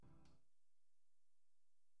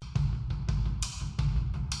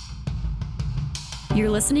You're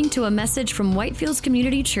listening to a message from Whitefields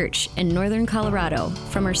Community Church in Northern Colorado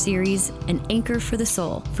from our series, An Anchor for the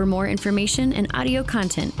Soul. For more information and audio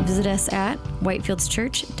content, visit us at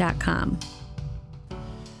whitefieldschurch.com.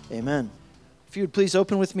 Amen. If you would please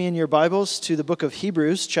open with me in your Bibles to the book of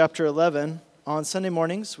Hebrews, chapter 11. On Sunday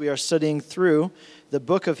mornings, we are studying through the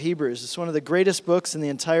book of Hebrews. It's one of the greatest books in the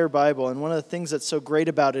entire Bible, and one of the things that's so great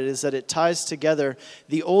about it is that it ties together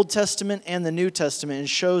the Old Testament and the New Testament and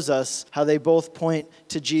shows us how they both point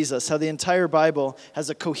to Jesus, how the entire Bible has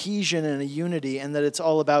a cohesion and a unity, and that it's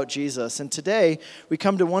all about Jesus. And today, we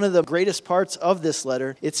come to one of the greatest parts of this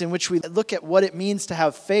letter. It's in which we look at what it means to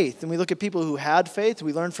have faith, and we look at people who had faith.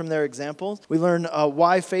 We learn from their examples. We learn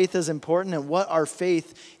why faith is important and what our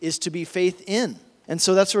faith is to be faith in. And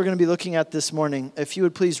so that's what we're going to be looking at this morning. If you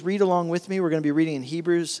would please read along with me, we're going to be reading in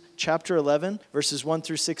Hebrews chapter 11, verses 1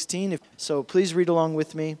 through 16. So please read along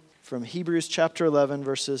with me from Hebrews chapter 11,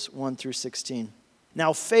 verses 1 through 16.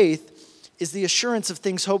 Now faith is the assurance of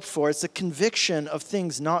things hoped for. It's the conviction of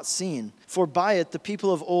things not seen. For by it the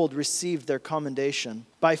people of old received their commendation.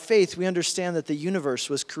 By faith we understand that the universe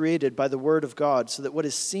was created by the word of God, so that what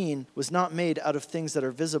is seen was not made out of things that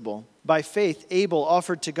are visible. By faith Abel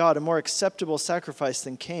offered to God a more acceptable sacrifice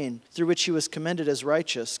than Cain, through which he was commended as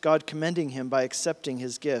righteous, God commending him by accepting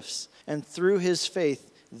his gifts. And through his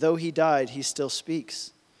faith, though he died, he still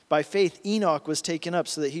speaks. By faith Enoch was taken up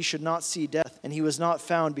so that he should not see death, and he was not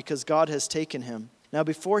found because God has taken him. Now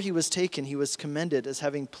before he was taken, he was commended as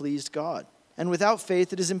having pleased God. And without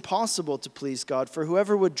faith it is impossible to please God, for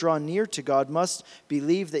whoever would draw near to God must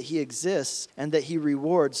believe that he exists and that he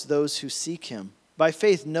rewards those who seek him. By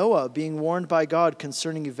faith Noah, being warned by God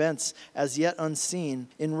concerning events as yet unseen,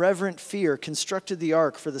 in reverent fear constructed the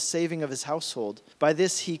ark for the saving of his household. By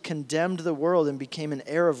this he condemned the world and became an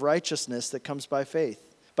heir of righteousness that comes by faith.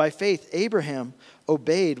 By faith, Abraham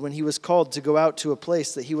obeyed when he was called to go out to a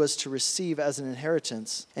place that he was to receive as an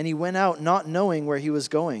inheritance. And he went out not knowing where he was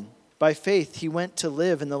going. By faith, he went to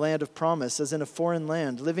live in the land of promise, as in a foreign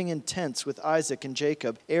land, living in tents with Isaac and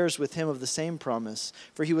Jacob, heirs with him of the same promise.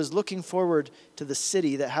 For he was looking forward to the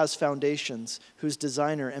city that has foundations, whose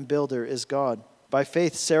designer and builder is God. By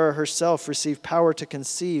faith, Sarah herself received power to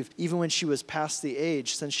conceive, even when she was past the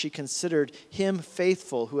age, since she considered him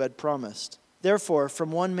faithful who had promised. Therefore,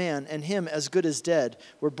 from one man, and him as good as dead,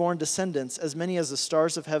 were born descendants, as many as the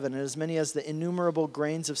stars of heaven, and as many as the innumerable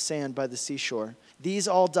grains of sand by the seashore. These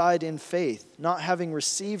all died in faith, not having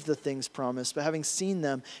received the things promised, but having seen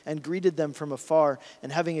them and greeted them from afar,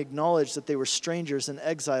 and having acknowledged that they were strangers and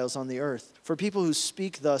exiles on the earth. For people who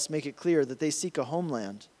speak thus make it clear that they seek a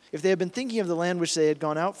homeland. If they had been thinking of the land which they had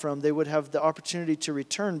gone out from, they would have the opportunity to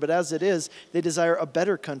return. But as it is, they desire a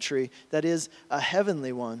better country, that is, a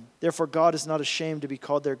heavenly one. Therefore God is not ashamed to be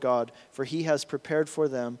called their God, for he has prepared for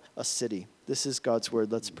them a city. This is God's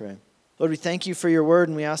word. Let's pray. Lord, we thank you for your word,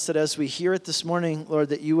 and we ask that as we hear it this morning, Lord,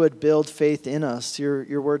 that you would build faith in us.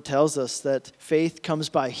 Your word tells us that faith comes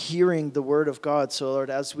by hearing the word of God. So,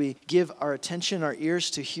 Lord, as we give our attention, our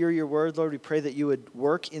ears to hear your word, Lord, we pray that you would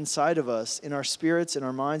work inside of us, in our spirits, in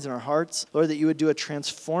our minds, in our hearts. Lord, that you would do a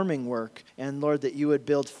transforming work, and Lord, that you would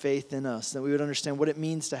build faith in us, that we would understand what it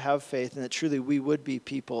means to have faith, and that truly we would be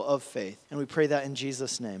people of faith. And we pray that in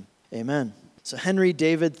Jesus' name. Amen. So Henry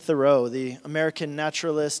David Thoreau, the American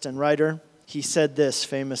naturalist and writer, he said this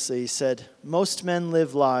famously. He said, "Most men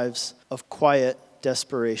live lives of quiet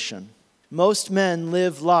desperation." Most men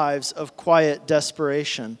live lives of quiet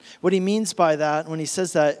desperation. What he means by that, when he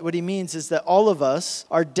says that, what he means is that all of us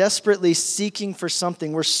are desperately seeking for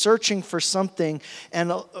something. We're searching for something,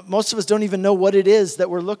 and most of us don't even know what it is that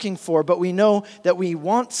we're looking for, but we know that we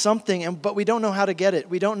want something, but we don't know how to get it.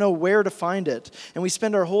 We don't know where to find it, and we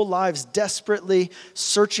spend our whole lives desperately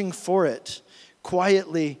searching for it,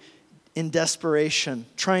 quietly in desperation,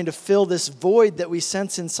 trying to fill this void that we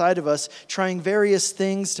sense inside of us, trying various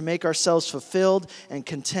things to make ourselves fulfilled and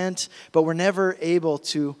content, but we're never able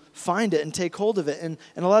to find it and take hold of it. And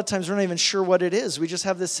a lot of times we're not even sure what it is. We just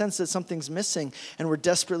have this sense that something's missing, and we're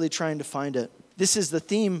desperately trying to find it. This is the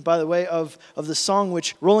theme, by the way, of the song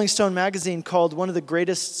which Rolling Stone magazine called one of the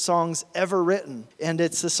greatest songs ever written. And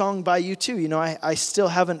it's the song by U2. You know, I still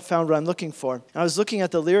haven't found what I'm looking for. And I was looking at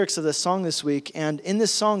the lyrics of this song this week, and in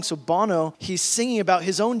this song, so Bono, he's singing about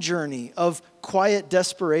his own journey of quiet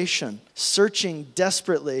desperation, searching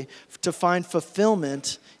desperately to find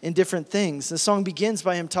fulfillment in different things. The song begins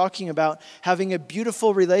by him talking about having a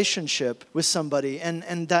beautiful relationship with somebody,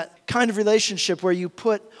 and that kind of relationship where you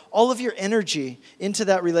put all of your energy into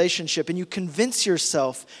that relationship and you convince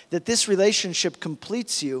yourself that this relationship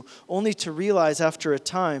completes you, only to realize after a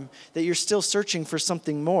time that you're still searching for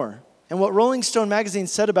something more. And what Rolling Stone magazine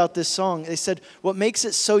said about this song, they said, what makes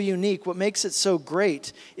it so unique, what makes it so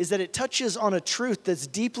great, is that it touches on a truth that's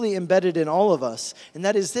deeply embedded in all of us. And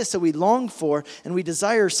that is this, that we long for and we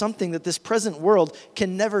desire something that this present world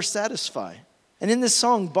can never satisfy. And in this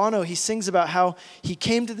song, Bono, he sings about how he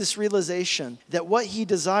came to this realization that what he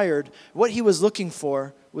desired, what he was looking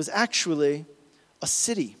for, was actually a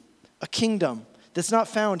city, a kingdom that's not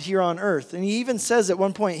found here on earth. And he even says at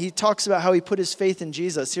one point, he talks about how he put his faith in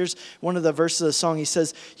Jesus. Here's one of the verses of the song. He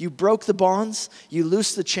says, you broke the bonds, you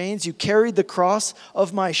loosed the chains, you carried the cross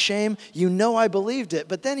of my shame. You know I believed it.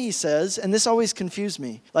 But then he says, and this always confused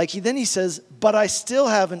me, then he says, but I still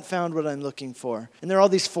haven't found what I'm looking for. And there are all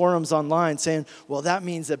these forums online saying, well, that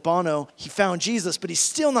means that Bono, he found Jesus, but he's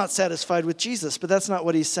still not satisfied with Jesus. But that's not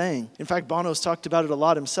what he's saying. In fact, Bono's talked about it a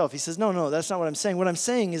lot himself. He says, no, that's not what I'm saying. What I'm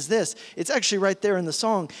saying is this. It's actually right there in the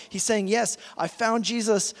song. He's saying, yes, I found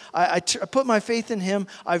Jesus. I put my faith in him.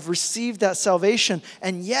 I've received that salvation.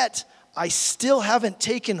 And yet, I still haven't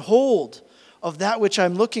taken hold of that which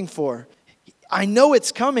I'm looking for. I know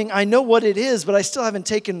it's coming. I know what it is, but I still haven't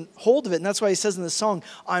taken hold of it. And that's why he says in the song,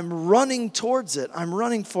 I'm running towards it. I'm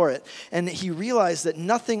running for it. And he realized that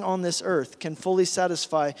nothing on this earth can fully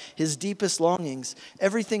satisfy his deepest longings.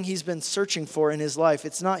 Everything he's been searching for in his life,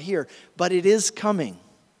 it's not here, but it is coming.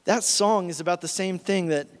 That song is about the same thing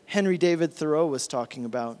that Henry David Thoreau was talking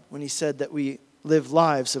about when he said that we live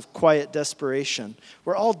lives of quiet desperation.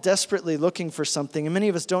 We're all desperately looking for something, and many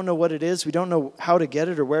of us don't know what it is. We don't know how to get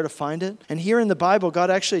it or where to find it. And here in the Bible, God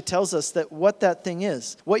actually tells us that what that thing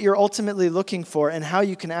is, what you're ultimately looking for, and how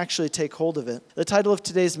you can actually take hold of it. The title of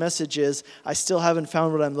today's message is, I Still Haven't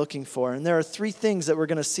Found What I'm Looking For. And there are three things that we're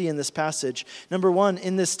going to see in this passage. Number one,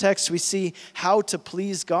 in this text, we see how to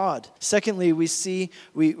please God. Secondly, we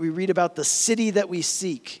read about the city that we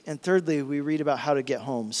seek. And thirdly, we read about how to get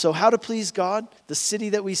home. So how to please God, the city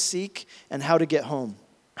that we seek, and how to get home.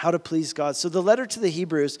 How to please God. So the letter to the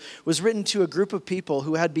Hebrews was written to a group of people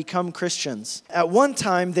who had become Christians. At one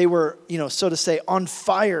time, they were, so to say, on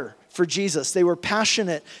fire for Jesus. They were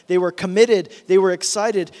passionate. They were committed. They were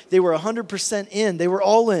excited. They were 100% in. They were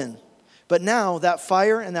all in. But now that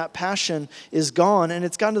fire and that passion is gone, and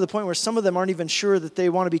it's gotten to the point where some of them aren't even sure that they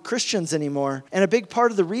want to be Christians anymore. And a big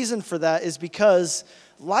part of the reason for that is because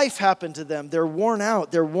life happened to them. They're worn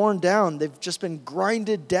out. They're worn down. They've just been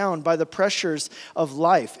grinded down by the pressures of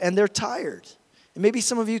life, and they're tired. And maybe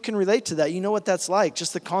some of you can relate to that. You know what that's like.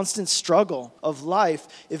 Just the constant struggle of life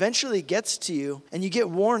eventually gets to you, and you get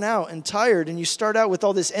worn out and tired, and you start out with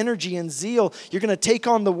all this energy and zeal. You're going to take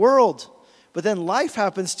on the world. But then life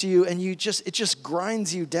happens to you, and it just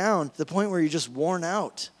grinds you down to the point where you're just worn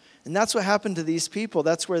out. And that's what happened to these people.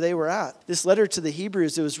 That's where they were at. This letter to the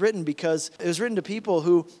Hebrews, it was written to people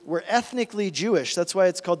who were ethnically Jewish. That's why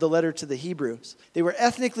it's called the letter to the Hebrews. They were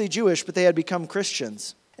ethnically Jewish, but they had become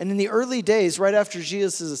Christians. And in the early days, right after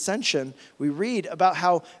Jesus' ascension, we read about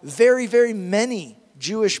how very, very many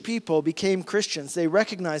Jewish people became Christians. They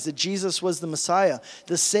recognized that Jesus was the Messiah,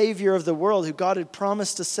 the Savior of the world, who God had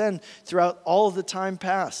promised to send throughout all of the time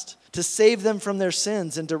past, to save them from their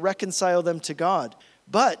sins and to reconcile them to God.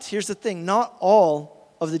 But here's the thing, not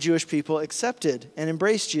all of the Jewish people accepted and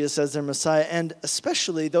embraced Jesus as their Messiah, and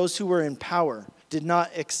especially those who were in power did not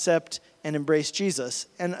accept and embrace Jesus.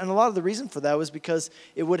 And a lot of the reason for that was because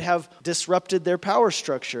it would have disrupted their power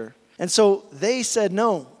structure. And so they said,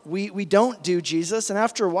 no, we don't do Jesus. And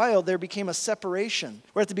after a while, there became a separation.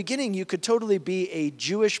 Where at the beginning, you could totally be a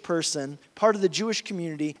Jewish person, part of the Jewish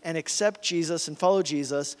community, and accept Jesus and follow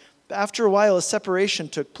Jesus. But after a while, a separation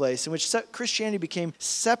took place in which Christianity became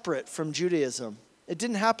separate from Judaism. It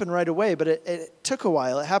didn't happen right away, but it took a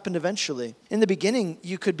while. It happened eventually. In the beginning,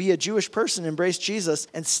 you could be a Jewish person, embrace Jesus,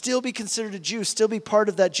 and still be considered a Jew, still be part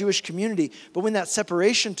of that Jewish community. But when that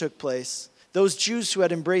separation took place, those Jews who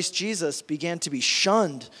had embraced Jesus began to be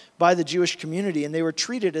shunned by the Jewish community, and they were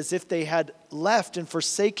treated as if they had left and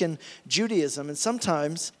forsaken Judaism. And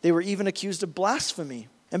sometimes they were even accused of blasphemy.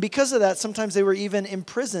 And because of that, sometimes they were even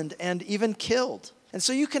imprisoned and even killed. And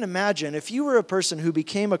so you can imagine, if you were a person who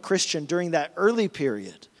became a Christian during that early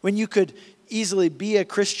period, when you could easily be a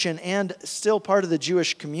Christian and still part of the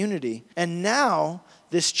Jewish community, and now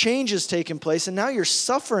this change has taken place, and now you're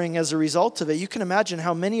suffering as a result of it. You can imagine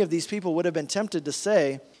how many of these people would have been tempted to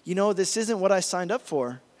say, this isn't what I signed up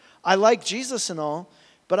for. I like Jesus and all,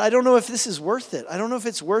 but I don't know if this is worth it. I don't know if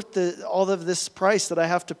it's worth all of this price that I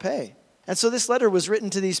have to pay. And so this letter was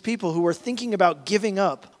written to these people who were thinking about giving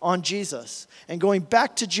up on Jesus and going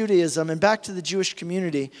back to Judaism and back to the Jewish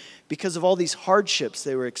community because of all these hardships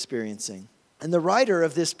they were experiencing. And the writer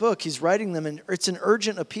of this book, he's writing them, and it's an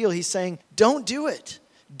urgent appeal. He's saying, don't do it.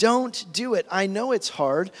 Don't do it. I know it's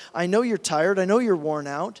hard. I know you're tired. I know you're worn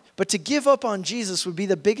out. But to give up on Jesus would be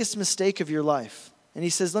the biggest mistake of your life. And he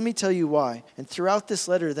says, let me tell you why. And throughout this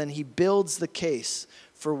letter, then he builds the case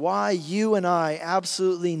for why you and I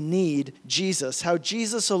absolutely need Jesus, how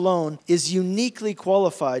Jesus alone is uniquely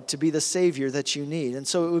qualified to be the Savior that you need. And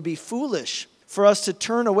so it would be foolish for us to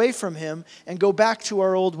turn away from him and go back to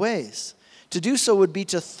our old ways. To do so would be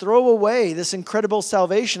to throw away this incredible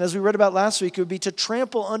salvation. As we read about last week, it would be to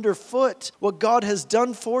trample underfoot what God has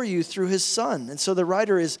done for you through his Son. And so the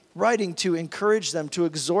writer is writing to encourage them, to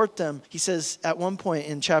exhort them. He says at one point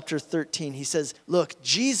in chapter 13, he says, look,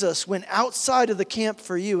 Jesus went outside of the camp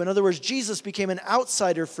for you. In other words, Jesus became an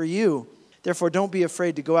outsider for you. Therefore, don't be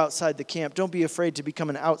afraid to go outside the camp. Don't be afraid to become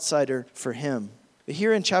an outsider for him. But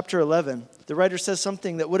here in chapter 11, the writer says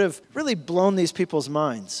something that would have really blown these people's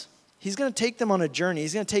minds. He's going to take them on a journey.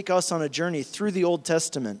 He's going to take us on a journey through the Old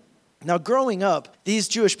Testament. Now, growing up, these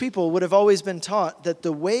Jewish people would have always been taught that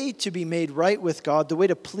the way to be made right with God, the way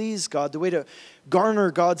to please God, the way to garner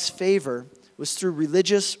God's favor was through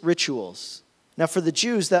religious rituals. Now, for the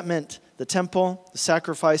Jews, that meant the temple, the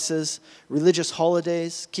sacrifices, religious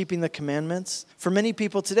holidays, keeping the commandments. For many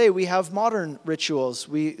people today, we have modern rituals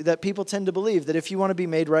that people tend to believe that if you want to be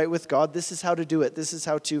made right with God, this is how to do it. This is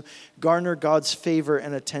how to garner God's favor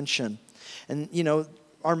and attention. And,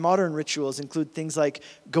 our modern rituals include things like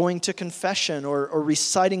going to confession or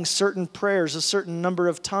reciting certain prayers a certain number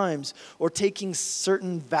of times or taking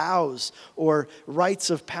certain vows or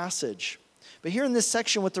rites of passage. But here in this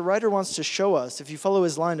section, what the writer wants to show us, if you follow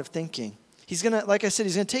his line of thinking, he's going to, like I said,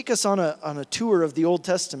 he's going to take us on a tour of the Old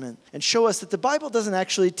Testament and show us that the Bible doesn't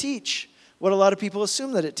actually teach what a lot of people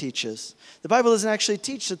assume that it teaches. The Bible doesn't actually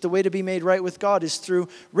teach that the way to be made right with God is through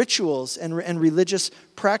rituals and religious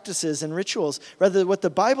practices and rituals. Rather, what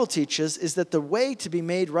the Bible teaches is that the way to be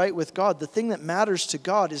made right with God, the thing that matters to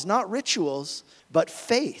God, is not rituals, but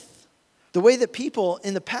faith. The way that people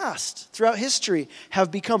in the past, throughout history,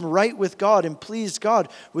 have become right with God and pleased God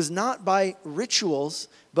was not by rituals,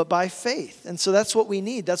 but by faith. And so that's what we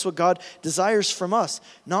need. That's what God desires from us.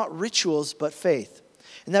 Not rituals, but faith.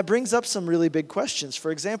 And that brings up some really big questions.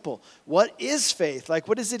 For example, what is faith?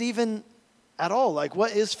 What is it even at all?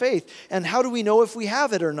 What is faith? And how do we know if we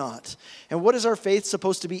have it or not? And what is our faith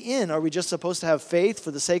supposed to be in? Are we just supposed to have faith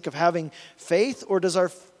for the sake of having faith? Or does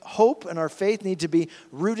our hope and our faith need to be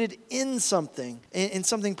rooted in something, in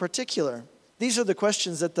something particular? These are the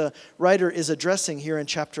questions that the writer is addressing here in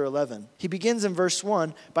chapter 11. He begins in verse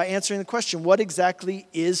 1 by answering the question, what exactly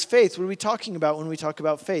is faith? What are we talking about when we talk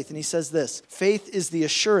about faith? And he says this, faith is the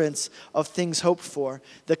assurance of things hoped for,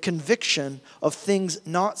 the conviction of things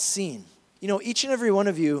not seen. Each and every one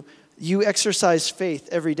of you exercise faith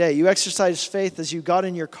every day. You exercise faith as you got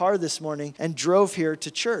in your car this morning and drove here to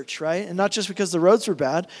church, right? And not just because the roads were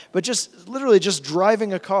bad, but just literally just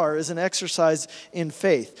driving a car is an exercise in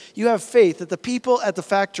faith. You have faith that the people at the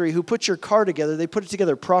factory who put your car together, they put it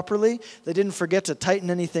together properly, they didn't forget to tighten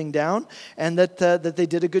anything down, and that they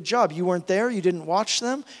did a good job. You weren't there, you didn't watch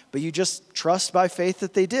them, but you just trust by faith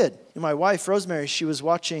that they did. And my wife, Rosemary, she was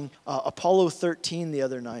watching Apollo 13 the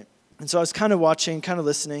other night. And so I was kind of watching, kind of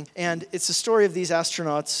listening, and it's the story of these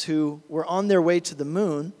astronauts who were on their way to the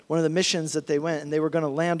moon, one of the missions that they went, and they were going to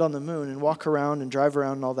land on the moon and walk around and drive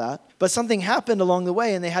around and all that. But something happened along the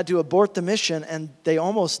way, and they had to abort the mission, and they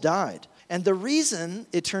almost died. And the reason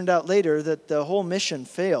it turned out later that the whole mission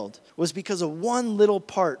failed was because of one little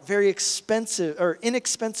part, very expensive or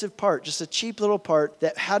inexpensive part, just a cheap little part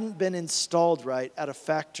that hadn't been installed right at a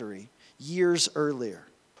factory years earlier.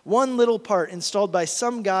 One little part installed by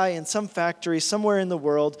some guy in some factory somewhere in the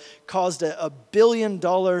world caused a $1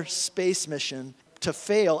 billion space mission to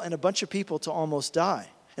fail and a bunch of people to almost die.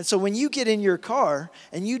 And so when you get in your car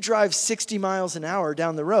and you drive 60 miles an hour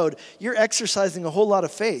down the road, you're exercising a whole lot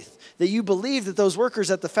of faith that you believe that those workers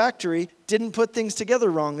at the factory didn't put things together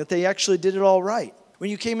wrong, that they actually did it all right. When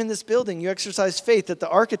you came in this building, you exercised faith that the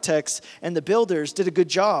architects and the builders did a good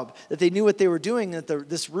job, that they knew what they were doing, that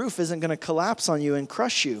this roof isn't going to collapse on you and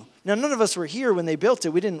crush you. Now, none of us were here when they built it.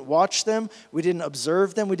 We didn't watch them. We didn't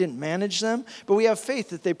observe them. We didn't manage them. But we have faith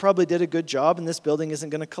that they probably did a good job and this building isn't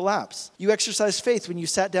going to collapse. You exercised faith when you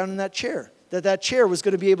sat down in that chair, that chair was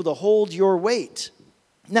going to be able to hold your weight.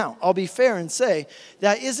 Now, I'll be fair and say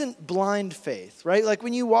that isn't blind faith, right? Like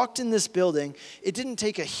when you walked in this building, it didn't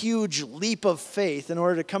take a huge leap of faith in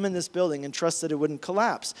order to come in this building and trust that it wouldn't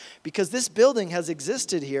collapse, because this building has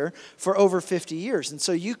existed here for over 50 years. And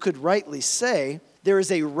so you could rightly say there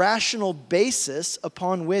is a rational basis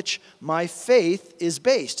upon which my faith is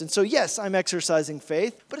based. And so, yes, I'm exercising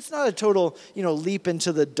faith, but it's not a total, leap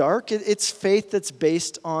into the dark. It's faith that's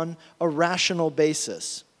based on a rational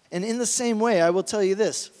basis. And in the same way, I will tell you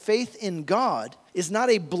this, faith in God is not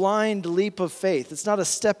a blind leap of faith. It's not a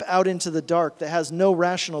step out into the dark that has no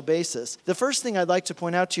rational basis. The first thing I'd like to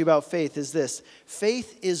point out to you about faith is this.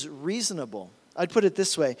 Faith is reasonable. I'd put it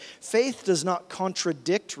this way. Faith does not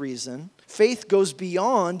contradict reason. Faith goes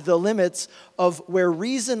beyond the limits of where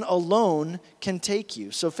reason alone can take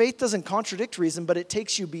you. So faith doesn't contradict reason, but it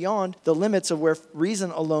takes you beyond the limits of where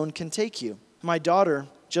reason alone can take you. My daughter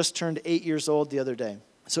just turned 8 years old the other day.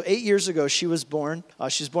 So 8 years ago, she was born.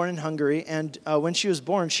 She was born in Hungary, and when she was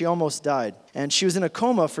born, she almost died. And she was in a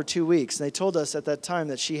coma for 2 weeks. And they told us at that time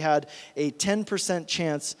that she had a 10%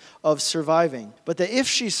 chance of surviving. But that if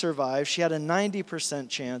she survived, she had a 90%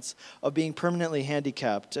 chance of being permanently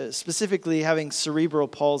handicapped, specifically having cerebral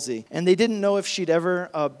palsy. And they didn't know if she'd ever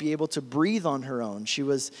be able to breathe on her own. She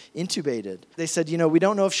was intubated. They said, we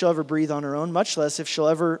don't know if she'll ever breathe on her own, much less if she'll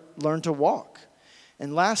ever learn to walk.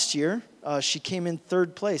 And last year, she came in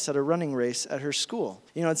third place at a running race at her school.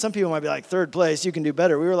 And some people might be like, third place, you can do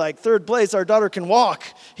better. We were like, third place, our daughter can walk.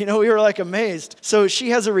 We were like amazed. So she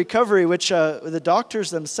has a recovery, which the doctors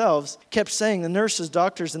themselves kept saying, the nurses,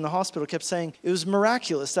 doctors in the hospital kept saying, it was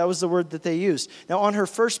miraculous. That was the word that they used. Now, on her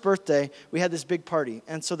first birthday, we had this big party.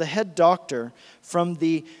 And so the head doctor from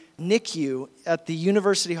the NICU at the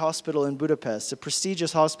University Hospital in Budapest, a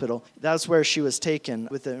prestigious hospital. That's where she was taken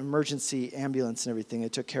with an emergency ambulance and everything. They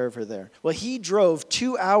took care of her there. Well, he drove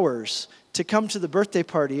 2 hours to come to the birthday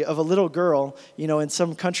party of a little girl, in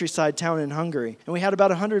some countryside town in Hungary. And we had about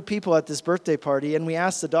 100 people at this birthday party, and we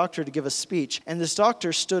asked the doctor to give a speech. And this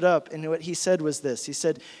doctor stood up, and what he said was this. He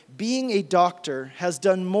said, being a doctor has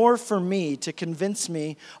done more for me to convince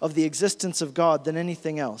me of the existence of God than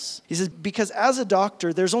anything else. He says, because as a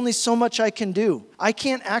doctor, there's only so much I can do. I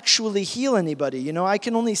can't actually heal anybody. I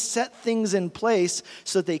can only set things in place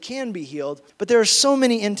so that they can be healed. But there are so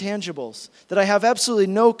many intangibles that I have absolutely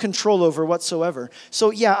no control over whatsoever.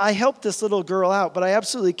 So yeah, I helped this little girl out, but I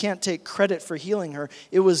absolutely can't take credit for healing her.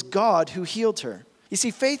 It was God who healed her. You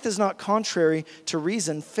see, faith is not contrary to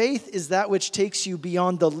reason. Faith is that which takes you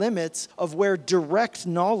beyond the limits of where direct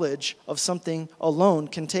knowledge of something alone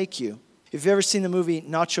can take you. If you've ever seen the movie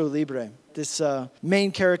Nacho Libre, this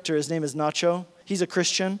main character, his name is Nacho. He's a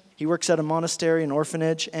Christian. He works at a monastery, an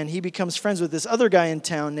orphanage, and he becomes friends with this other guy in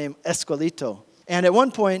town named Esquelito. And at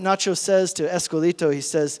one point, Nacho says to Esquelito, he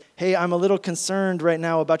says, hey, I'm a little concerned right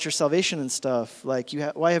now about your salvation and stuff. Like,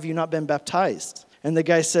 why have you not been baptized? And the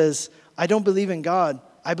guy says, I don't believe in God.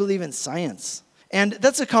 I believe in science. And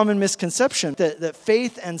that's a common misconception, that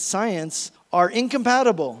faith and science are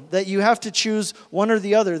incompatible, that you have to choose one or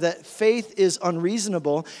the other, that faith is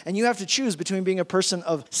unreasonable, and you have to choose between being a person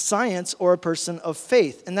of science or a person of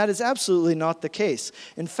faith. And that is absolutely not the case.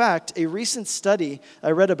 In fact, a recent study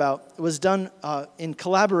I read about was done in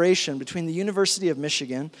collaboration between the University of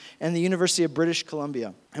Michigan and the University of British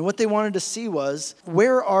Columbia. And what they wanted to see was,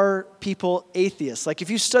 where are people atheists? Like, if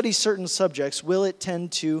you study certain subjects, will it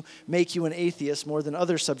tend to make you an atheist more than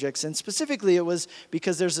other subjects? And specifically, it was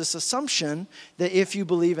because there's this assumption that if you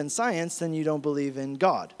believe in science, then you don't believe in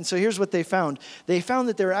God. And so here's what they found. They found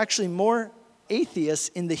that there are actually more atheists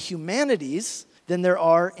in the humanities than there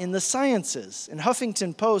are in the sciences. And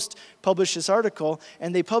Huffington Post published this article,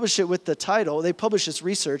 and they published it with the title, they published this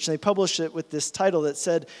research, and they published it with this title that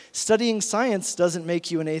said, studying science doesn't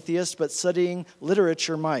make you an atheist, but studying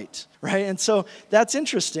literature might, right? And so that's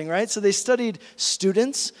interesting, right? So they studied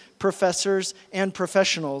students, professors, and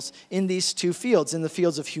professionals in these two fields, in the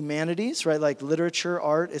fields of humanities, right, like literature,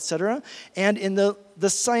 art, etc., and in the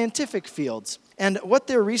scientific fields. And what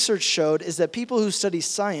their research showed is that people who study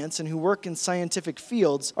science and who work in scientific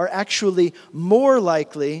fields are actually more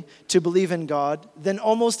likely to believe in God than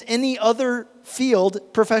almost any other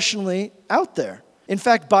field professionally out there. In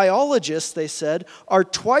fact, biologists, they said, are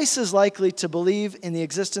twice as likely to believe in the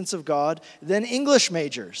existence of God than English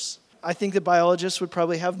majors. I think that biologists would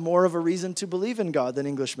probably have more of a reason to believe in God than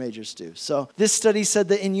English majors do. So this study said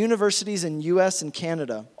that in universities in US and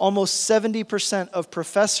Canada, almost 70% of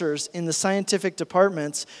professors in the scientific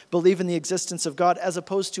departments believe in the existence of God, as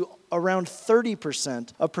opposed to around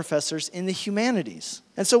 30% of professors in the humanities.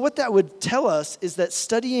 And so what that would tell us is that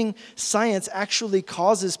studying science actually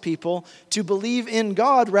causes people to believe in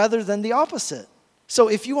God rather than the opposite. So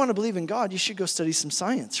if you want to believe in God, you should go study some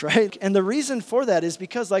science, right? And the reason for that is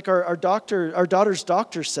because, like our daughter's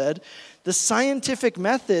doctor said, the scientific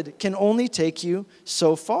method can only take you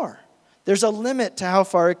so far. There's a limit to how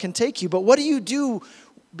far it can take you. But what do you do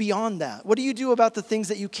beyond that? What do you do about the things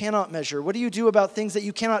that you cannot measure? What do you do about things that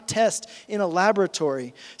you cannot test in a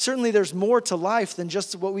laboratory? Certainly there's more to life than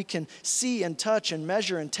just what we can see and touch and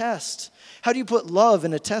measure and test. How do you put love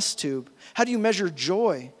in a test tube? How do you measure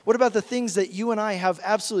joy? What about the things that you and I have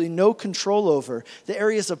absolutely no control over? The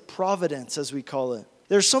areas of providence, as we call it.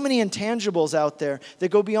 There's so many intangibles out there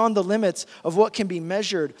that go beyond the limits of what can be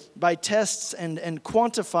measured by tests and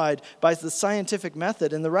quantified by the scientific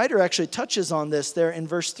method. And the writer actually touches on this there in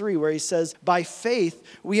verse 3, where he says, by faith,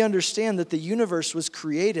 we understand that the universe was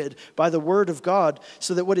created by the word of God,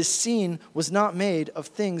 so that what is seen was not made of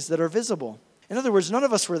things that are visible. In other words, none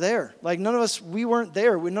of us were there. We weren't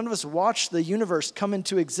there. None of us watched the universe come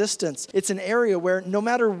into existence. It's an area where no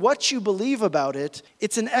matter what you believe about it,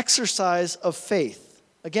 it's an exercise of faith.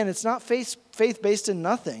 Again, it's not faith based in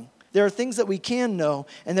nothing. There are things that we can know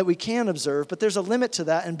and that we can observe, but there's a limit to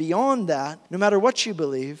that. And beyond that, no matter what you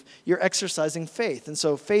believe, you're exercising faith. And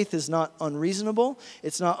so faith is not unreasonable.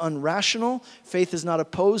 It's not irrational. Faith is not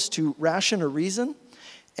opposed to ration or reason.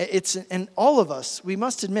 And all of us, we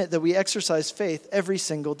must admit that we exercise faith every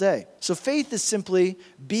single day. So faith is simply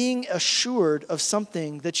being assured of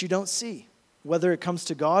something that you don't see, whether it comes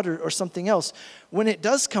to God or something else. When it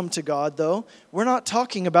does come to God, though, we're not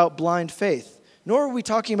talking about blind faith, nor are we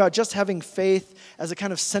talking about just having faith as a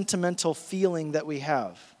kind of sentimental feeling that we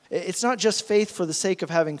have. It's not just faith for the sake of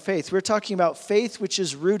having faith. We're talking about faith which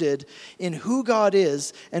is rooted in who God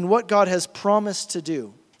is and what God has promised to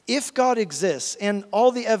do. If God exists, and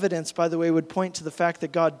all the evidence, by the way, would point to the fact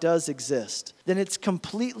that God does exist, then it's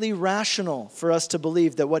completely rational for us to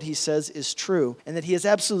believe that what he says is true and that he is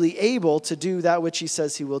absolutely able to do that which he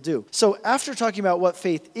says he will do. So after talking about what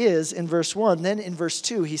faith is in verse 1, then in verse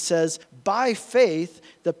 2, he says, by faith,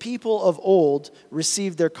 the people of old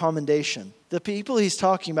received their commendation. The people he's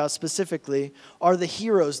talking about specifically are the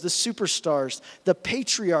heroes, the superstars, the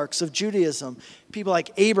patriarchs of Judaism. People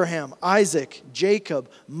like Abraham, Isaac,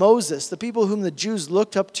 Jacob, Moses, the people whom the Jews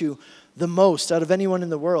looked up to the most out of anyone in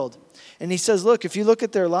the world. And he says, look, if you look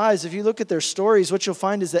at their lives, if you look at their stories, what you'll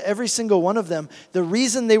find is that every single one of them, the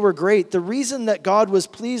reason they were great, the reason that God was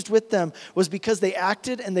pleased with them was because they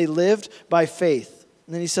acted and they lived by faith.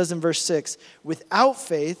 And then he says in verse 6, without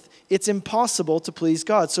faith, it's impossible to please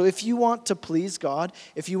God. So if you want to please God,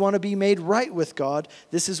 if you want to be made right with God,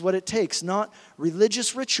 this is what it takes. Not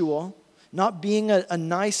religious ritual, not being a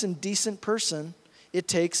nice and decent person. It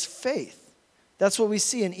takes faith. That's what we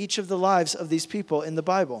see in each of the lives of these people in the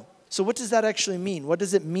Bible. So what does that actually mean? What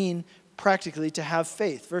does it mean practically to have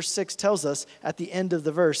faith? Verse 6 tells us at the end of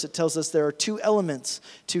the verse, it tells us there are two elements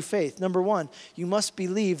to faith. Number one, you must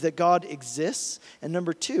believe that God exists. And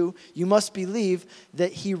number two, you must believe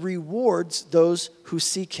that he rewards those who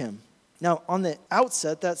seek him. Now, on the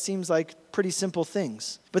outset, that seems like pretty simple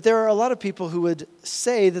things. But there are a lot of people who would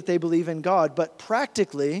say that they believe in God, but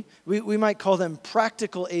practically, we might call them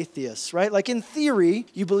practical atheists, right? Like in theory,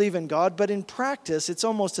 you believe in God, but in practice, it's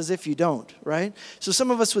almost as if you don't, right? So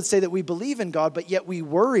some of us would say that we believe in God, but yet we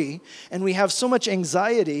worry and we have so much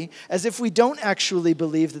anxiety as if we don't actually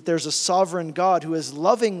believe that there's a sovereign God who is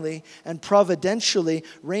lovingly and providentially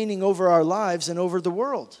reigning over our lives and over the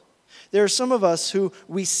world. There are some of us who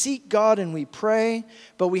we seek God and we pray,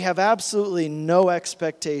 but we have absolutely no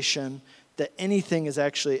expectation that anything is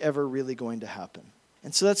actually ever really going to happen.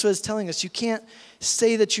 And so that's what it's telling us. You can't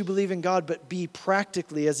say that you believe in God, but be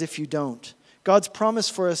practically as if you don't. God's promise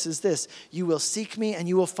for us is this: you will seek me and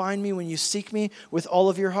you will find me when you seek me with all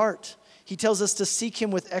of your heart. He tells us to seek him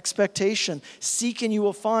with expectation. Seek and you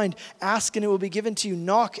will find. Ask and it will be given to you.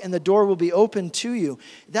 Knock and the door will be opened to you.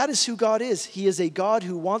 That is who God is. He is a God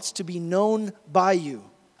who wants to be known by you.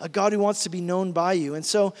 A God who wants to be known by you. And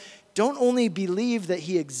so don't only believe that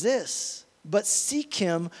he exists, but seek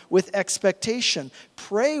him with expectation.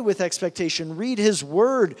 Pray with expectation. Read his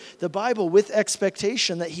word, the Bible, with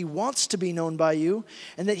expectation that he wants to be known by you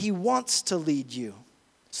and that he wants to lead you.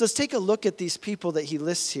 So let's take a look at these people that he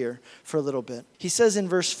lists here for a little bit. He says in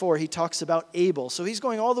verse 4, he talks about Abel. So he's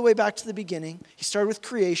going all the way back to the beginning. He started with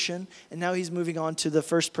creation, and now he's moving on to the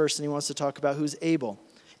first person he wants to talk about, who's Abel.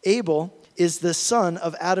 Abel is the son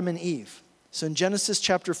of Adam and Eve. So in Genesis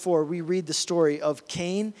chapter 4, we read the story of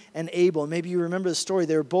Cain and Abel. Maybe you remember the story.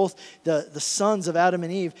 They were both the sons of Adam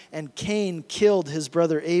and Eve, and Cain killed his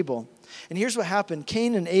brother Abel. And here's what happened.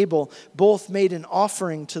 Cain and Abel both made an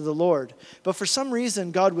offering to the Lord. But for some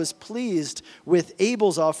reason, God was pleased with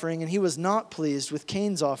Abel's offering, and he was not pleased with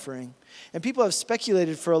Cain's offering. And people have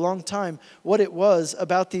speculated for a long time what it was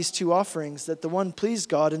about these two offerings, that the one pleased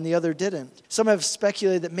God and the other didn't. Some have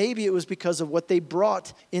speculated that maybe it was because of what they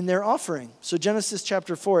brought in their offering. So Genesis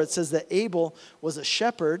chapter 4, it says that Abel was a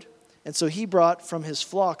shepherd And so he brought from his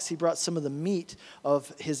flocks, he brought some of the meat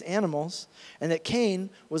of his animals. And that Cain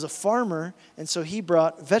was a farmer, and so he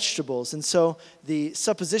brought vegetables. And so the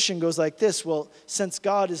supposition goes like this: well, since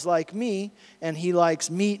God is like me, and he likes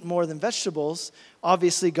meat more than vegetables,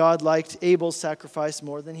 obviously God liked Abel's sacrifice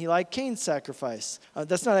more than he liked Cain's sacrifice.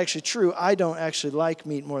 That's not actually true. I don't actually like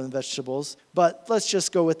meat more than vegetables, but let's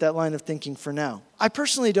just go with that line of thinking for now. I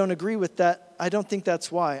personally don't agree with that. I don't think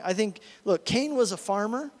that's why. I think, look, Cain was a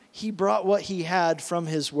farmer. He brought what he had from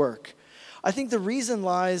his work. I think the reason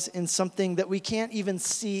lies in something that we can't even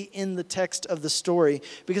see in the text of the story,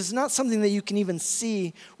 because it's not something that you can even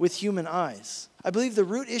see with human eyes. I believe the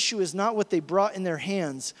root issue is not what they brought in their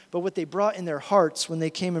hands, but what they brought in their hearts when they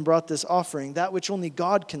came and brought this offering, that which only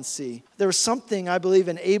God can see. There was something, I believe,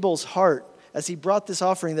 in Abel's heart as he brought this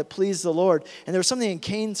offering that pleased the Lord, and there was something in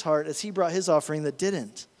Cain's heart as he brought his offering that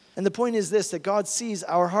didn't. And the point is this, that God sees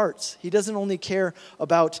our hearts. He doesn't only care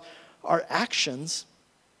about our actions,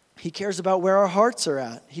 he cares about where our hearts are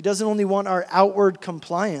at. He doesn't only want our outward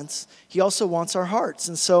compliance, he also wants our hearts.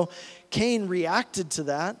 And so Cain reacted to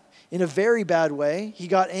that in a very bad way. He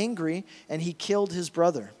got angry and he killed his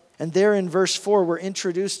brother. And there in verse 4, we're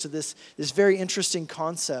introduced to this very interesting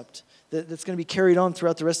concept that's going to be carried on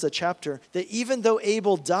throughout the rest of the chapter, that even though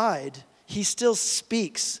Abel died, he still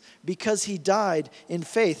speaks because he died in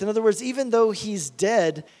faith. In other words, even though he's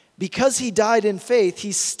dead, because he died in faith,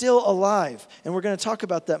 he's still alive. And we're going to talk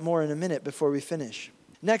about that more in a minute before we finish.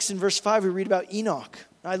 Next, in verse 5, we read about Enoch.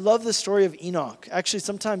 I love the story of Enoch. Actually,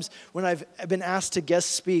 sometimes when I've been asked to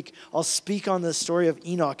guest speak, I'll speak on the story of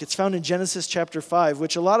Enoch. It's found in Genesis chapter 5,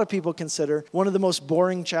 which a lot of people consider one of the most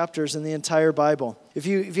boring chapters in the entire Bible. If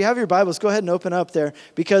you have your Bibles, go ahead and open up there,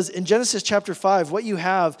 because in Genesis chapter 5, what you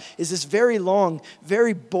have is this very long,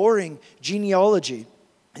 very boring genealogy.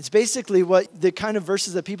 It's basically what the kind of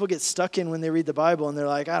verses that people get stuck in when they read the Bible, and they're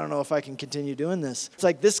like, I don't know if I can continue doing this. It's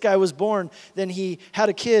like this guy was born, then he had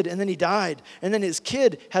a kid, and then he died. And then his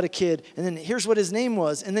kid had a kid, and then here's what his name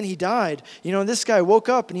was, and then he died. You know, this guy woke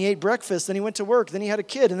up and he ate breakfast, then he went to work, then he had a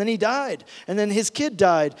kid, and then he died. And then his kid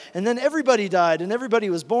died, and then everybody died, and everybody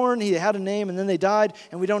was born, he had a name, and then they died,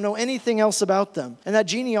 and we don't know anything else about them. And that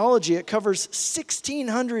genealogy, it covers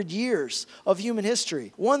 1,600 years of human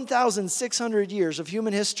history, 1,600 years of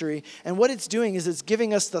human history. And what it's doing is it's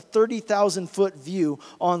giving us the 30,000-foot view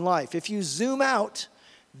on life. If you zoom out,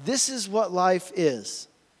 this is what life is.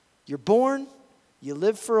 You're born, you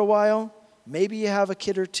live for a while, maybe you have a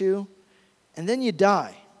kid or two, and then you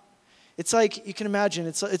die. It's like, you can imagine,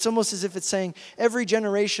 it's almost as if it's saying every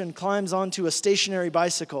generation climbs onto a stationary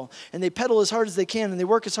bicycle and they pedal as hard as they can and they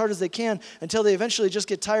work as hard as they can until they eventually just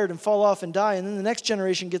get tired and fall off and die. And then the next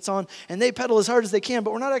generation gets on and they pedal as hard as they can,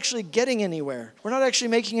 but we're not actually getting anywhere. We're not actually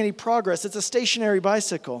making any progress. It's a stationary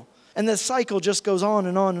bicycle. And the cycle just goes on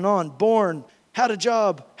and on and on. Born, had a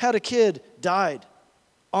job, had a kid, died.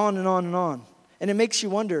 On and on and on. And it makes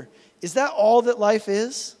you wonder, is that all that life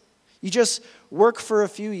is? You just work for a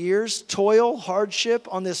few years, toil, hardship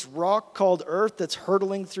on this rock called Earth that's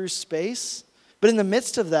hurtling through space. But in the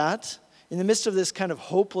midst of that, in the midst of this kind of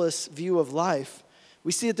hopeless view of life,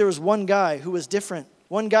 we see that there was one guy who was different,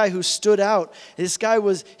 one guy who stood out. His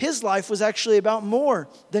life was actually about more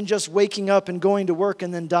than just waking up and going to work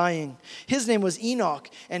and then dying. His name was Enoch,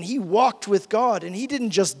 and he walked with God, and he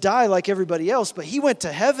didn't just die like everybody else, but he went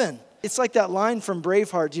to heaven. It's like that line from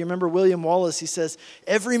Braveheart. Do you remember William Wallace? He says,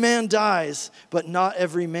 every man dies, but not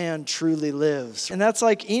every man truly lives. And that's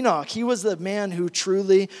like Enoch. He was the man who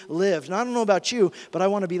truly lived. And I don't know about you, but I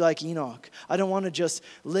want to be like Enoch. I don't want to just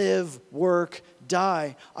live, work,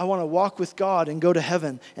 die. I want to walk with God and go to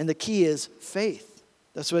heaven. And the key is faith.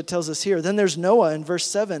 That's what it tells us here. Then there's Noah in verse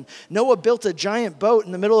 7. Noah built a giant boat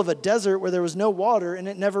in the middle of a desert where there was no water and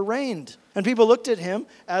it never rained. And people looked at him,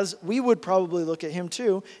 as we would probably look at him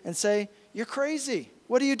too, and say, you're crazy.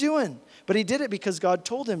 What are you doing? But he did it because God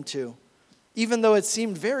told him to, even though it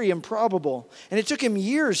seemed very improbable. And it took him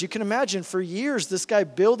years. You can imagine, for years, this guy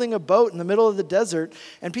building a boat in the middle of the desert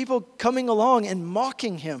and people coming along and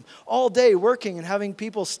mocking him all day, working and having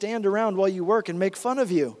people stand around while you work and make fun of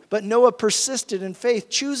you. But Noah persisted in faith,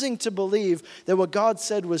 choosing to believe that what God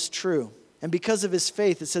said was true. And because of his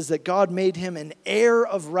faith, it says that God made him an heir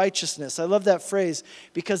of righteousness. I love that phrase,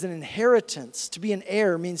 because an inheritance, to be an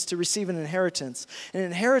heir means to receive an inheritance. An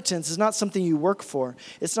inheritance is not something you work for.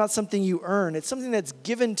 It's not something you earn. It's something that's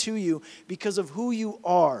given to you because of who you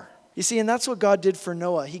are. You see, and that's what God did for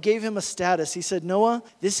Noah. He gave him a status. He said, Noah,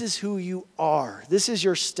 this is who you are. This is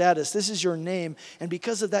your status. This is your name. And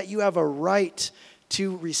because of that, you have a right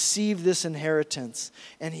to receive this inheritance.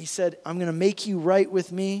 And he said, I'm going to make you right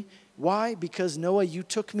with me. Why? Because Noah, you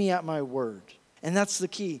took me at my word. And that's the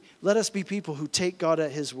key. Let us be people who take God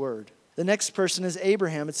at his word. The next person is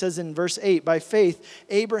Abraham. It says in verse 8, by faith,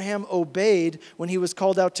 Abraham obeyed when he was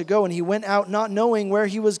called out to go, and he went out not knowing where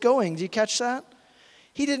he was going. Do you catch that?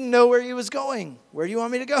 He didn't know where he was going. Where do you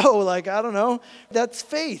want me to go? I don't know. That's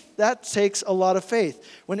faith. That takes a lot of faith.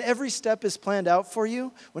 When every step is planned out for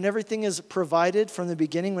you, when everything is provided from the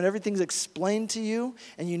beginning, when everything's explained to you,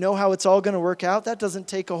 and you know how it's all going to work out, that doesn't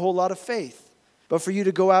take a whole lot of faith. But for you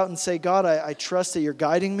to go out and say, God, I trust that you're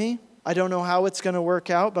guiding me. I don't know how it's going to work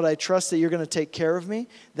out, but I trust that you're going to take care of me.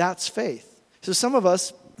 That's faith. So some of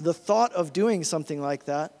us, the thought of doing something like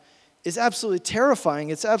that is absolutely terrifying.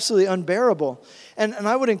 It's absolutely unbearable. And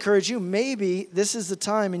I would encourage you, maybe this is the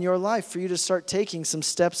time in your life for you to start taking some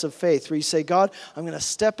steps of faith where you say, God, I'm going to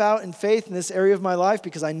step out in faith in this area of my life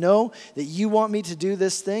because I know that you want me to do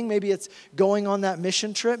this thing. Maybe it's going on that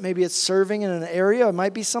mission trip. Maybe it's serving in an area. It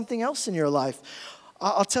might be something else in your life.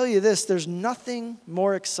 I'll tell you this, there's nothing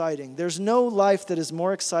more exciting. There's no life that is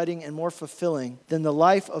more exciting and more fulfilling than the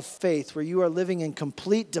life of faith where you are living in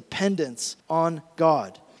complete dependence on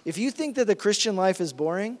God. If you think that the Christian life is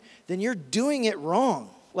boring, then you're doing it wrong.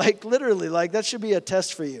 Literally, that should be a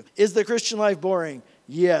test for you. Is the Christian life boring?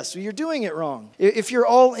 Yes, well, you're doing it wrong. If you're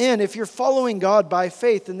all in, if you're following God by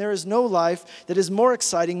faith, then there is no life that is more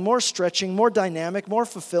exciting, more stretching, more dynamic, more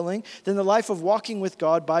fulfilling than the life of walking with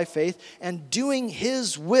God by faith and doing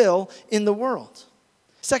his will in the world.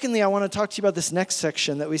 Secondly, I want to talk to you about this next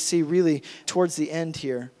section that we see really towards the end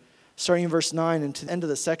here, starting in verse 9 and to the end of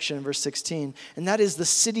the section in verse 16, and that is the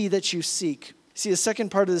city that you seek. See, the second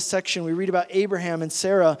part of this section, we read about Abraham and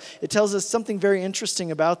Sarah. It tells us something very interesting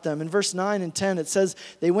about them. In verse 9 and 10, it says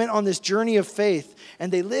they went on this journey of faith,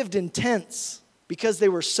 and they lived in tents because they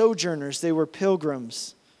were sojourners, they were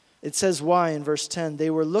pilgrims. It says why in verse 10, they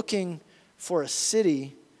were looking for a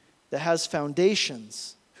city that has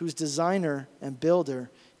foundations, whose designer and builder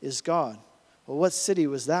is God. Well, what city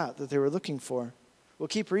was that they were looking for? We'll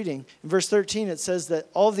keep reading. In verse 13, it says that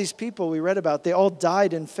all of these people we read about, they all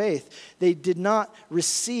died in faith. They did not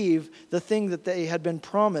receive the thing that they had been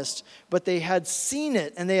promised, but they had seen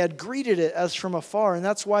it and they had greeted it as from afar. And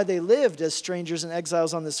that's why they lived as strangers and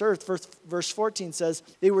exiles on this earth. Verse 14 says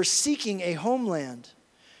they were seeking a homeland.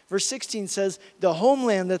 Verse 16 says the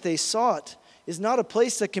homeland that they sought is not a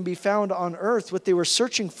place that can be found on earth. What they were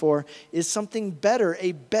searching for is something better,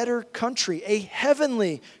 a better country, a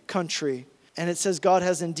heavenly country. And it says God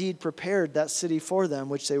has indeed prepared that city for them,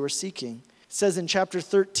 which they were seeking. It says in chapter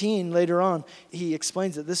 13, later on, he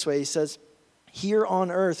explains it this way. He says, here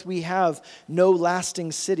on earth we have no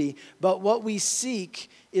lasting city, but what we seek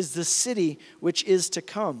is the city which is to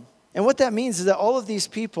come. And what that means is that all of these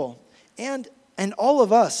people, and all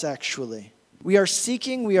of us actually, we are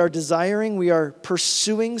seeking, we are desiring, we are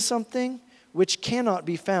pursuing something which cannot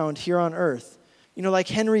be found here on earth. Like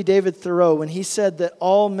Henry David Thoreau, when he said that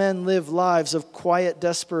all men live lives of quiet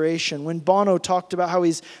desperation, when Bono talked about how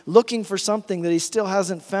he's looking for something that he still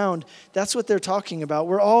hasn't found, that's what they're talking about.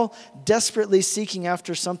 We're all desperately seeking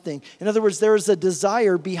after something. In other words, there is a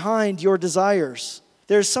desire behind your desires.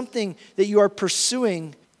 There's something that you are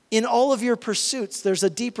pursuing. In all of your pursuits, there's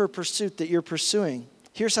a deeper pursuit that you're pursuing.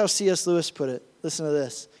 Here's how C.S. Lewis put it. Listen to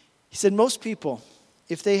this. He said, most people,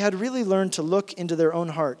 if they had really learned to look into their own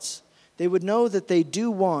hearts, they would know that they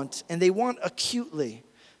do want, and they want acutely,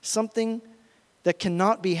 something that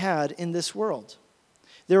cannot be had in this world.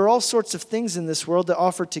 There are all sorts of things in this world that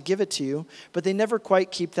offer to give it to you, but they never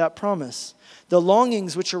quite keep that promise. The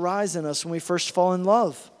longings which arise in us when we first fall in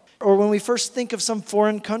love, or when we first think of some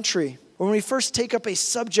foreign country, or when we first take up a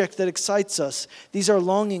subject that excites us, these are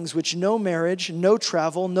longings which no marriage, no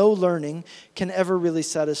travel, no learning can ever really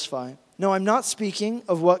satisfy. No, I'm not speaking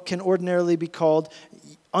of what can ordinarily be called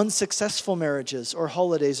unsuccessful marriages or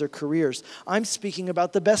holidays or careers. I'm speaking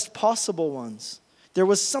about the best possible ones. There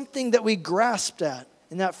was something that we grasped at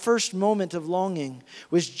in that first moment of longing,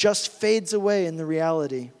 which just fades away in the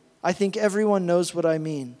reality. I think everyone knows what I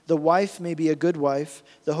mean. The wife may be a good wife.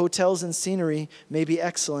 The hotels and scenery may be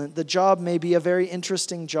excellent. The job may be a very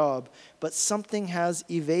interesting job, but something has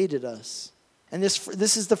evaded us. And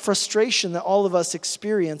this is the frustration that all of us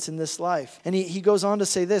experience in this life. And he goes on to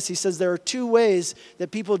say this. He says there are two ways that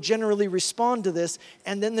people generally respond to this,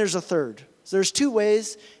 and then there's a third. So there's two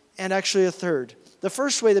ways and actually a third. The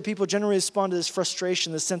first way that people generally respond to this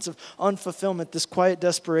frustration, this sense of unfulfillment, this quiet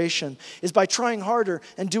desperation, is by trying harder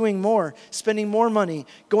and doing more, spending more money,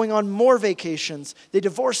 going on more vacations. They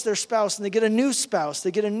divorce their spouse and they get a new spouse.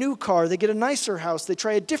 They get a new car. They get a nicer house. They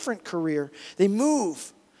try a different career. They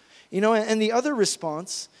move. And the other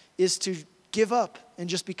response is to give up and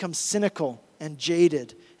just become cynical and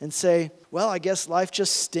jaded and say, well, I guess life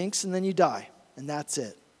just stinks and then you die. and that's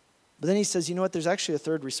it. But then he says, you know what, there's actually a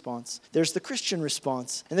third response. There's the Christian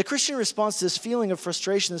response. And the Christian response to this feeling of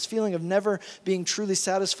frustration, this feeling of never being truly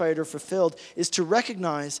satisfied or fulfilled, is to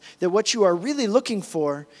recognize that what you are really looking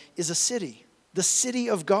for is a city, the city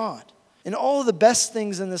of God. And all of the best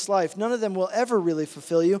things in this life, none of them will ever really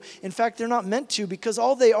fulfill you. In fact, they're not meant to, because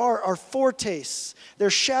all they are foretastes. They're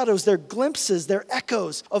shadows, they're glimpses, they're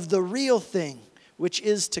echoes of the real thing, which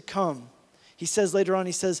is to come. He says later on,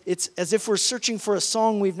 it's as if we're searching for a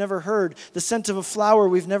song we've never heard, the scent of a flower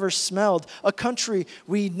we've never smelled, a country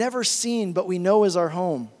we've never seen but we know is our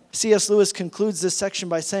home. C.S. Lewis concludes this section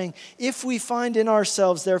by saying, if we find in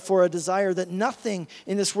ourselves, therefore, a desire that nothing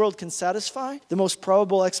in this world can satisfy, the most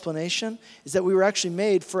probable explanation is that we were actually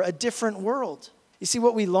made for a different world. You see,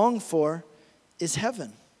 what we long for is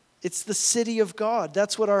heaven. It's the city of God.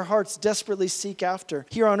 That's what our hearts desperately seek after.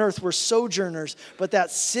 Here on earth, we're sojourners, but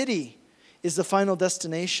that city is the final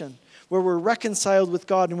destination where we're reconciled with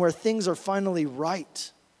God and where things are finally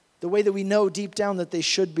right, the way that we know deep down that they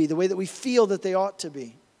should be, the way that we feel that they ought to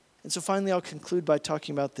be. And so finally, I'll conclude by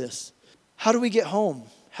talking about this. How do we get home?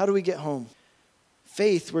 How do we get home?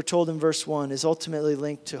 Faith, we're told in verse 1, is ultimately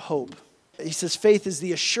linked to hope. He says faith is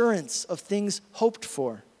the assurance of things hoped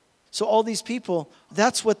for. So all these people,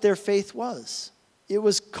 that's what their faith was. It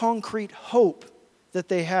was concrete hope that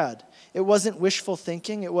they had. It wasn't wishful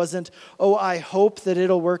thinking. It wasn't, oh, I hope that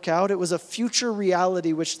it'll work out. It was a future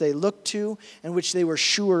reality which they looked to and which they were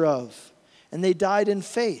sure of. And they died in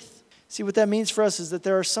faith. See, what that means for us is that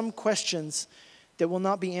there are some questions that will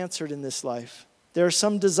not be answered in this life. There are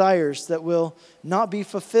some desires that will not be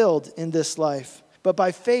fulfilled in this life. But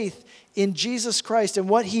by faith in Jesus Christ and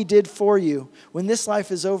what he did for you, when this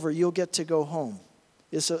life is over, you'll get to go home.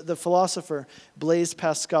 The philosopher Blaise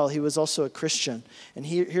Pascal, he was also a Christian. And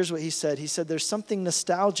here's what he said. He said, there's something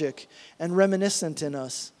nostalgic and reminiscent in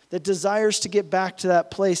us that desires to get back to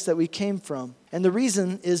that place that we came from. And the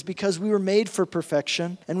reason is because we were made for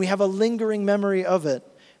perfection and we have a lingering memory of it.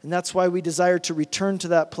 And that's why we desire to return to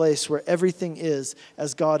that place where everything is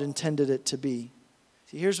as God intended it to be.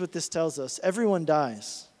 See, here's what this tells us. Everyone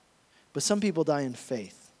dies, but some people die in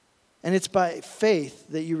faith. And it's by faith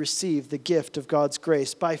that you receive the gift of God's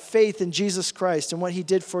grace. By faith in Jesus Christ and what he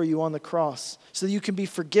did for you on the cross. So that you can be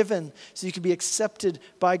forgiven, so you can be accepted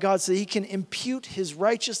by God, so that he can impute his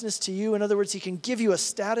righteousness to you. In other words, he can give you a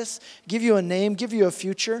status, give you a name, give you a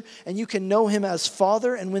future, and you can know him as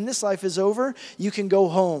Father. And when this life is over, you can go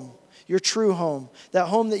home, your true home, that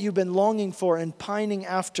home that you've been longing for and pining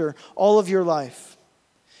after all of your life.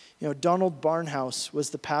 You know, Donald Barnhouse was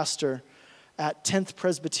the pastor at 10th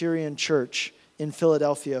Presbyterian Church in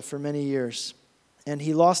Philadelphia for many years. And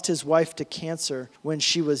he lost his wife to cancer when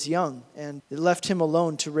she was young, and it left him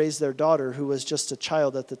alone to raise their daughter, who was just a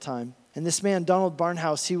child at the time. And this man, Donald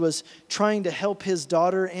Barnhouse, he was trying to help his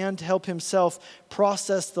daughter and help himself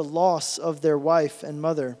process the loss of their wife and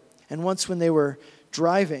mother. And once when they were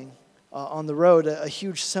driving on the road, a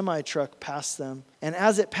huge semi-truck passed them. And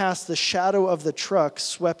as it passed, the shadow of the truck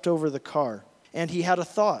swept over the car. And he had a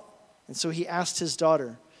thought. And so he asked his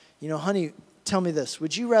daughter, you know, honey, tell me this.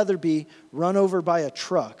 Would you rather be run over by a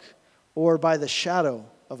truck or by the shadow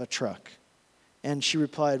of a truck? And she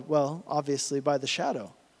replied, well, obviously by the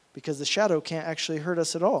shadow, because the shadow can't actually hurt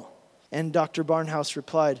us at all. And Dr. Barnhouse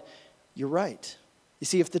replied, you're right. You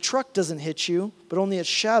see, if the truck doesn't hit you, but only its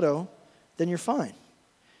shadow, then you're fine.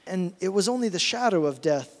 And it was only the shadow of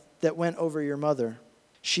death that went over your mother.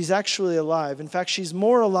 She's actually alive. In fact, she's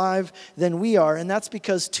more alive than we are, and that's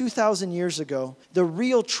because 2,000 years ago, the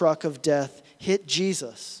real truck of death hit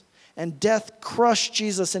Jesus. And death crushed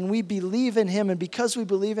Jesus, and we believe in him. And because we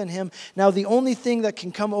believe in him, now the only thing that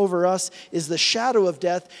can come over us is the shadow of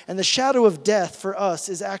death. And the shadow of death for us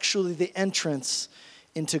is actually the entrance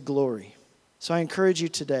into glory. So I encourage you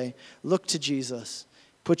today, look to Jesus.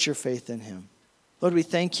 Put your faith in him. Lord, we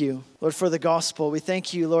thank you, Lord, for the gospel. We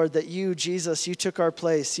thank you, Lord, that you, Jesus, you took our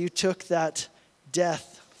place. You took that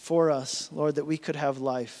death for us, Lord, that we could have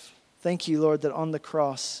life. Thank you, Lord, that on the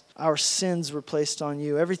cross, our sins were placed on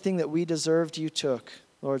you. Everything that we deserved, you took,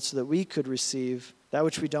 Lord, so that we could receive that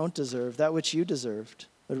which we don't deserve, that which you deserved.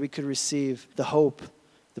 Lord, we could receive the hope,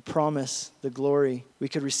 the promise, the glory. We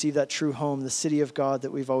could receive that true home, the city of God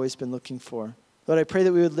that we've always been looking for. Lord, I pray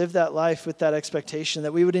that we would live that life with that expectation,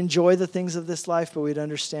 that we would enjoy the things of this life, but we'd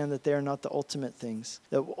understand that they are not the ultimate things,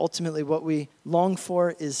 that ultimately what we long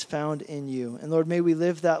for is found in you. And Lord, may we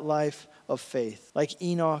live that life of faith, like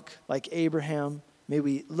Enoch, like Abraham. May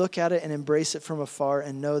we look at it and embrace it from afar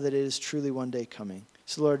and know that it is truly one day coming.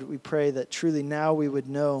 So Lord, we pray that truly now we would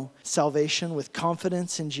know salvation with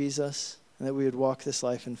confidence in Jesus, and that we would walk this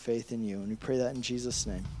life in faith in you. And we pray that in Jesus'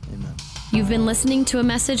 name. Amen. You've been listening to a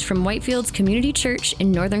message from Whitefields Community Church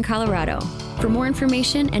in Northern Colorado. For more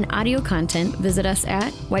information and audio content, visit us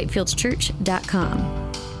at whitefieldschurch.com.